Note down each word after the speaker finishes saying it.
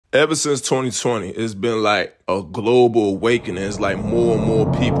Ever since 2020, it's been like a global awakening. It's like more and more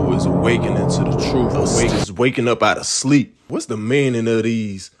people is awakening to the truth. Just waking up out of sleep. What's the meaning of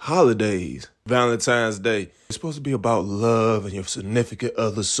these holidays? Valentine's Day. It's supposed to be about love and your significant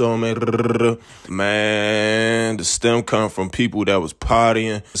other soulmate. Man, the stem come from people that was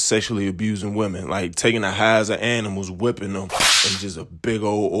partying, sexually abusing women, like taking the hides of animals, whipping them, and just a big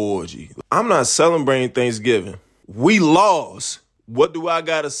old orgy. I'm not celebrating Thanksgiving. We lost. What do I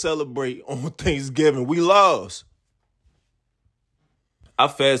gotta celebrate on Thanksgiving? We lost. I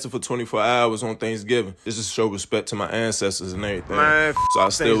fasted for 24 hours on Thanksgiving. This is to show respect to my ancestors and everything. Man, so I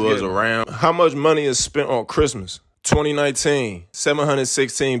still was around. How much money is spent on Christmas? 2019,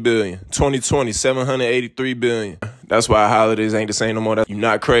 $716 billion. 2020, $783 billion. That's why holidays ain't the same no more. You're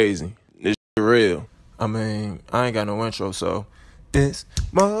not crazy. This shit real. I mean, I ain't got no intro, so. It's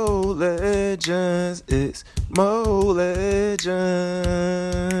more legends, it's more legends.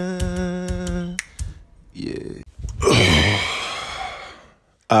 Yeah.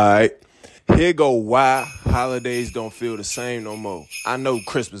 Alright, here go why holidays don't feel the same no more. I know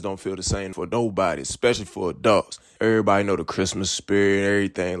Christmas don't feel the same for nobody, especially for adults. Everybody know the Christmas spirit and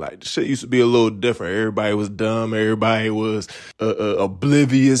everything. Like, the shit used to be a little different. Everybody was dumb. Everybody was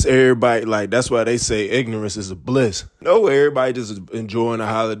oblivious. Everybody, like, that's why they say ignorance is a bliss. No, everybody just enjoying the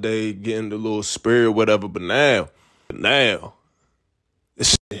holiday, getting the little spirit, whatever. But now,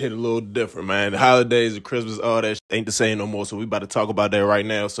 this shit hit a little different, man. The holidays and Christmas, all that shit ain't the same no more. So we about to talk about that right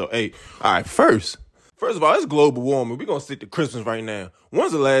now. So, hey, all right, first of all, it's global warming. We're going to stick to Christmas right now.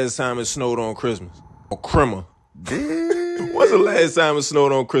 When's the last time it snowed on Christmas? Or Crimmer? When's the last time it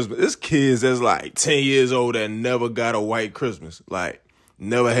snowed on Christmas? It's kids that's like 10 years old that never got a white Christmas. Like,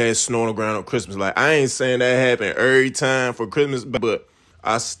 never had snow on the ground on Christmas. Like, I ain't saying that happened every time for Christmas, but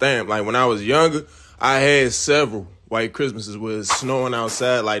I stamped. Like, when I was younger, I had several white Christmases where it's snowing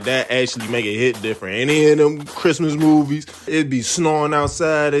outside. Like, that actually make it hit different. Any of them Christmas movies, it'd be snowing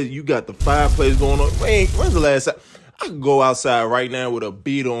outside. You got the fireplace going on. When's the last time? I could go outside right now with a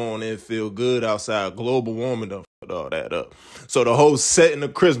beater on and feel good outside. Global warming done fucked all that up. So the whole setting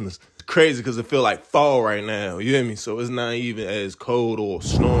of Christmas is crazy because it feel like fall right now. You hear me? So it's not even as cold or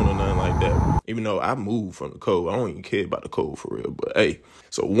snowing or nothing like that. Even though I moved from the cold. I don't even care about the cold for real. But hey,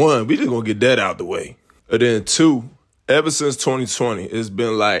 so one, we just gonna get that out the way. And then two, ever since 2020, it's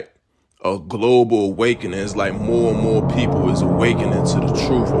been like a global awakening. It's like more and more people is awakening to the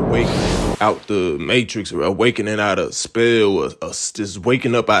truth, awakening out the matrix, awakening out of spell, just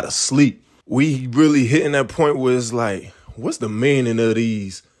waking up out of sleep. We really hitting that point where it's like, what's the meaning of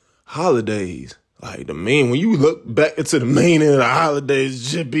these holidays? Like, the meaning, when you look back into the meaning of the holidays, it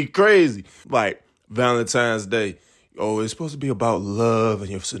should be crazy. Like, Valentine's Day. Oh, it's supposed to be about love and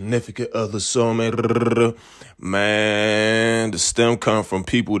your significant other soulmate. Man, the stem come from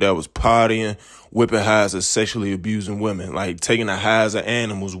people that was partying, whipping hides of sexually abusing women, like taking the hides of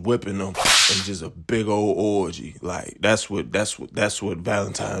animals, whipping them, and just a big old orgy. Like, that's what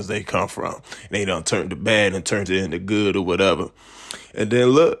Valentine's Day come from. And they done turned to bad and turned it into good or whatever. And then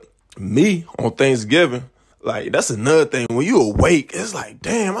look, me on Thanksgiving. Like, that's another thing. When you awake, it's like,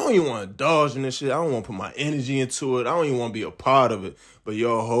 damn, I don't even want to dodge in this shit. I don't want to put my energy into it. I don't even want to be a part of it. But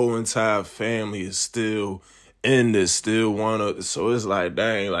your whole entire family is still in this, still want to. So it's like,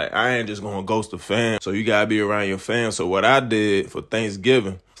 dang, like, I ain't just going to ghost the fam. So you got to be around your fam. So what I did for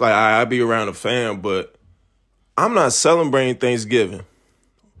Thanksgiving, it's like, I be around the fam, but I'm not celebrating Thanksgiving.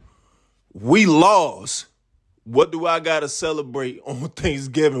 We lost. What do I got to celebrate on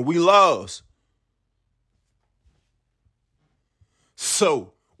Thanksgiving? We lost.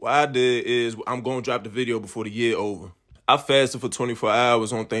 So what I did is I'm going to drop the video before the year over. I fasted for 24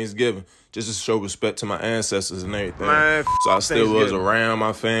 hours on Thanksgiving just to show respect to my ancestors and everything. Man, so I still was around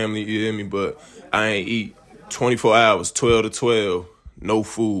my family, you hear me? But I ain't eat 24 hours, 12 to 12, no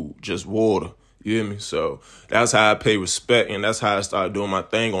food, just water, you hear me? So that's how I pay respect, and that's how I started doing my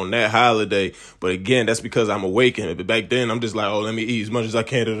thing on that holiday. But again, that's because I'm awakened. But back then, I'm just like, oh, let me eat as much as I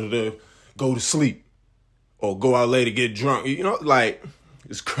can to go to sleep. Or go out later, get drunk. You know, like,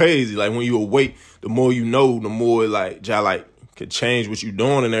 it's crazy. Like, when you awake, the more you know, the more, like, could change what you're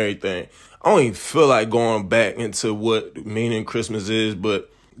doing and everything. I don't even feel like going back into what meaning Christmas is,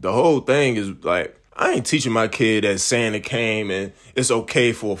 but the whole thing is, like, I ain't teaching my kid that Santa came and it's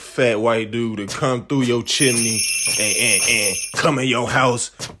okay for a fat white dude to come through your chimney and come in your house,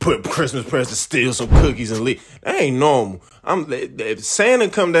 put Christmas presents, steal some cookies and leave. That ain't normal. If Santa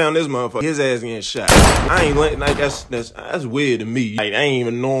come down this motherfucker, his ass getting shot. I ain't letting, like, that's weird to me. Like, that ain't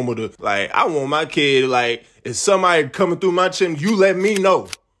even normal to, like, I want my kid, like, if somebody coming through my chimney, you let me know.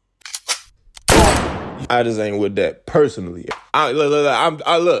 I just ain't with that personally.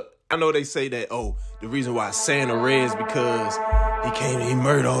 Look. I know they say that, oh, the reason why Santa red is because he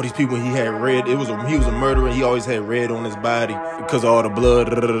murdered all these people and he had red. He was a murderer. He always had red on his body because of all the blood.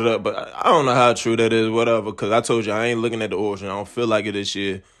 But I don't know how true that is, whatever, because I told you I ain't looking at the origin. I don't feel like it this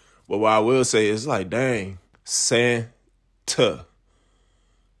year. But what I will say is like, dang, Santa.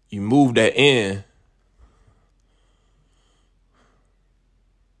 You move that in.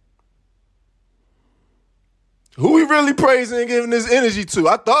 Who we really praising and giving this energy to?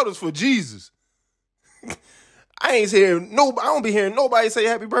 I thought it was for Jesus. I ain't hearing nobody. I don't be hearing nobody say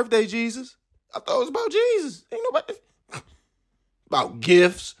happy birthday, Jesus. I thought it was about Jesus. Ain't nobody about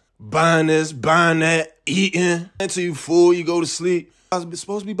gifts, buying this, buying that, eating until you full, you go to sleep. I was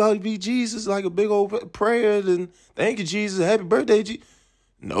supposed to be about to be Jesus, like a big old prayer. Then thank you, Jesus. Happy birthday, Jesus.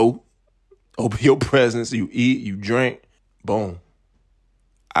 No, open your presents. You eat, you drink. Boom.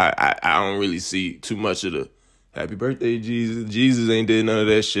 I don't really see too much of the happy birthday, Jesus. Jesus ain't did none of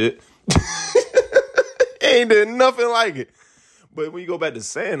that shit. Ain't did nothing like it. But when you go back to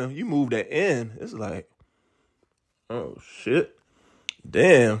Santa, you move that in. It's like, oh, shit.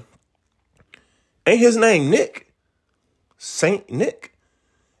 Damn. Ain't his name Nick? Saint Nick.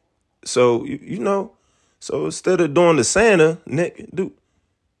 So, you know, so instead of doing the Santa, Nick, do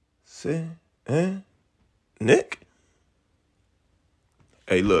Nick?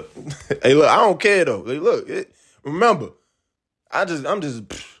 Hey, look. Hey, look, I don't care, though. Hey, look, remember, I'm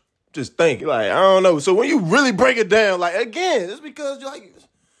just thinking, like, I don't know. So when you really break it down, like, again, it's because, like,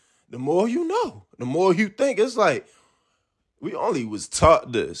 the more you know, the more you think. It's like, we only was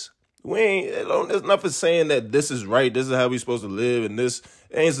taught this. There's nothing saying that this is right, this is how we supposed to live, and this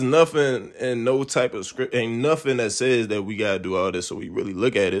ain't nothing in no type of script, ain't nothing that says that we got to do all this. So we really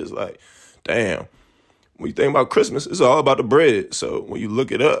look at it, it's like, damn. When you think about Christmas, it's all about the bread. So when you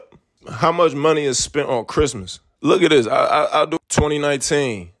look it up, how much money is spent on Christmas? Look at this. I'll do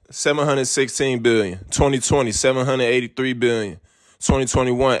 2019, $716 billion. 2020, $783 billion.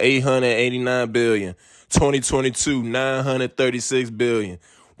 2021, $889 billion. 2022, $936 billion.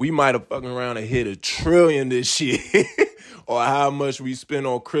 We might have fucking around and hit $1 trillion this year. Or how much we spend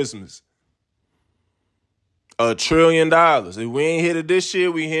on Christmas. $1 trillion. If we ain't hit it this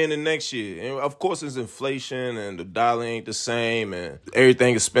year, we hit it next year. And of course, it's inflation and the dollar ain't the same and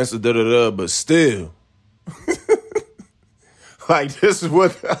everything expensive, but still. Like, this is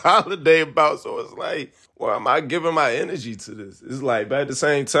what the holiday about. So it's like, well, am I giving my energy to this? It's like, but at the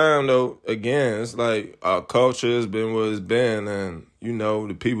same time, though, again, it's like our culture has been what it's been. And, you know,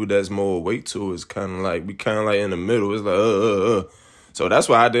 the people that's more awake to it is kind of like, we kind of like in the middle. It's like, So that's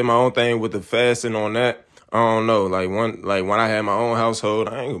why I did my own thing with the fasting on that. I don't know. Like when I had my own household,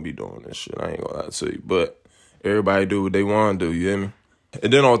 I ain't gonna be doing this shit. I ain't gonna lie to you. But everybody do what they want to do, you hear me?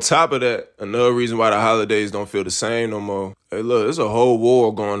 And then on top of that, another reason why the holidays don't feel the same no more. Hey, look, there's a whole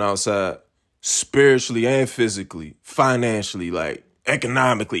war going outside. Spiritually and physically, financially, like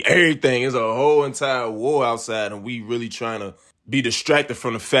economically, everything. There's a whole entire war outside, and we really trying to be distracted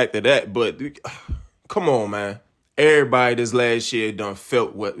from the fact of that. But come on, man. Everybody this last year done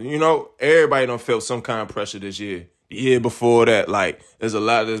felt what, you know, everybody done felt some kind of pressure this year. The year before that, like, there's a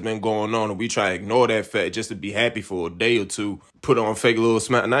lot that's been going on, and we try to ignore that fact just to be happy for a day or two. Put on a fake little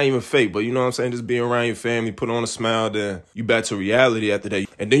smile. Not even fake, but you know what I'm saying? Just being around your family, put on a smile, then you back to reality after that.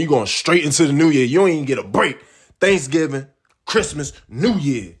 And then you going straight into the new year. You don't even get a break. Thanksgiving, Christmas, New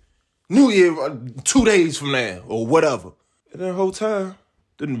Year. New Year 2 days from now or whatever. And then the whole time,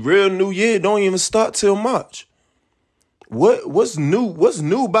 the real New Year don't even start till March. What's new? What's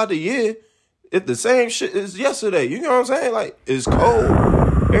new about the year? If the same shit as yesterday, you know what I'm saying? Like, it's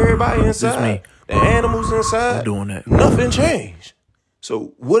cold. Everybody inside. The animals inside. I'm doing that. Nothing changed.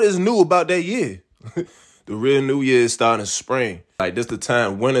 So what is new about that year? The real new year is starting in spring. Like, this the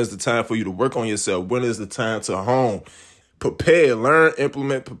time. When is the time for you to work on yourself? When is the time to home? Prepare, learn,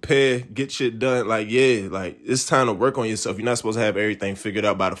 implement, prepare, get shit done. Like, yeah, like, it's time to work on yourself. You're not supposed to have everything figured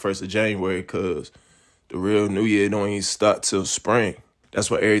out by the 1st of January because the real new year don't even start till spring. That's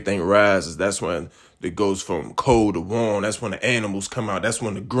when everything rises. That's when it goes from cold to warm. That's when the animals come out. That's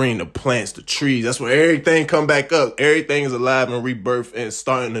when the green, the plants, the trees. That's when everything come back up. Everything is alive and rebirth and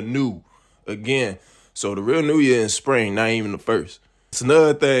starting anew again. So the real new year in spring, not even the 1st. It's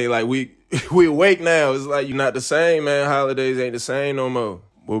another thing. Like, we awake now. It's like, you're not the same, man. Holidays ain't the same no more.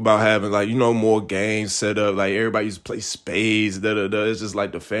 We're about having, like, you know, more games set up. Like, everybody used to play spades, It's just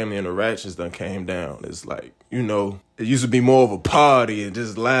like the family interactions done came down. It's like, you know, it used to be more of a party and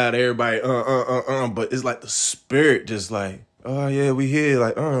just loud, everybody, But it's like the spirit just like, oh, yeah, we here.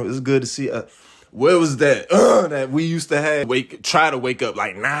 Like, it's good to see. Where was that? That we used to have. Try to wake up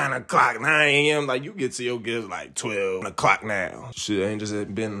like 9 o'clock, 9 a.m. Like, you get to your gifts like 12 o'clock now. Shit ain't just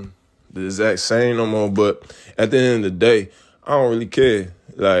been the exact same no more. But at the end of the day, I don't really care.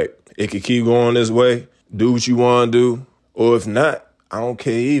 Like, it could keep going this way. Do what you want to do. Or if not, I don't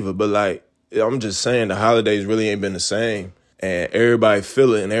care either. But, like, I'm just saying the holidays really ain't been the same. And everybody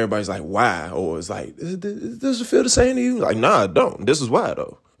feel it, and everybody's like, why? Or it's like, does it feel the same to you? Like, nah, it don't. This is why,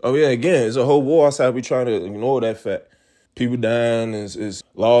 though. Oh, yeah, again, it's a whole war outside. We trying to ignore that fact. People dying, is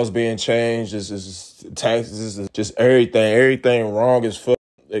laws being changed, is taxes, is just everything. Everything wrong is fuck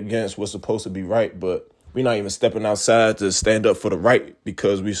against what's supposed to be right. But we not even stepping outside to stand up for the right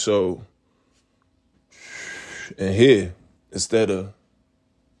because we so in here instead of.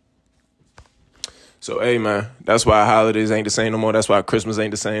 So, hey, man, that's why holidays ain't the same no more. That's why Christmas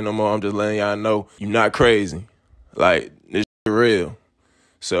ain't the same no more. I'm just letting y'all know you're not crazy. Like, this shit real.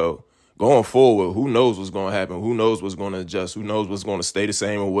 So, going forward, who knows what's going to happen? Who knows what's going to adjust? Who knows what's going to stay the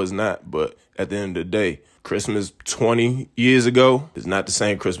same or what's not? But at the end of the day, Christmas 20 years ago is not the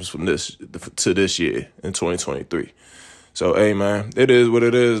same Christmas from this to this year in 2023. So, hey, man, it is what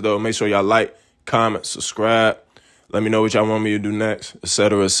it is, though. Make sure y'all like, comment, subscribe. Let me know what y'all want me to do next, et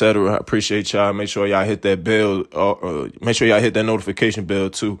cetera, et cetera. I appreciate y'all. Make sure y'all hit that bell, make sure y'all hit that notification bell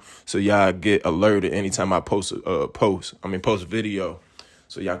too, so y'all get alerted anytime I post a video.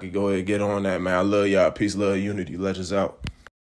 So y'all can go ahead and get on that, man. I love y'all. Peace, love, unity. Legends out.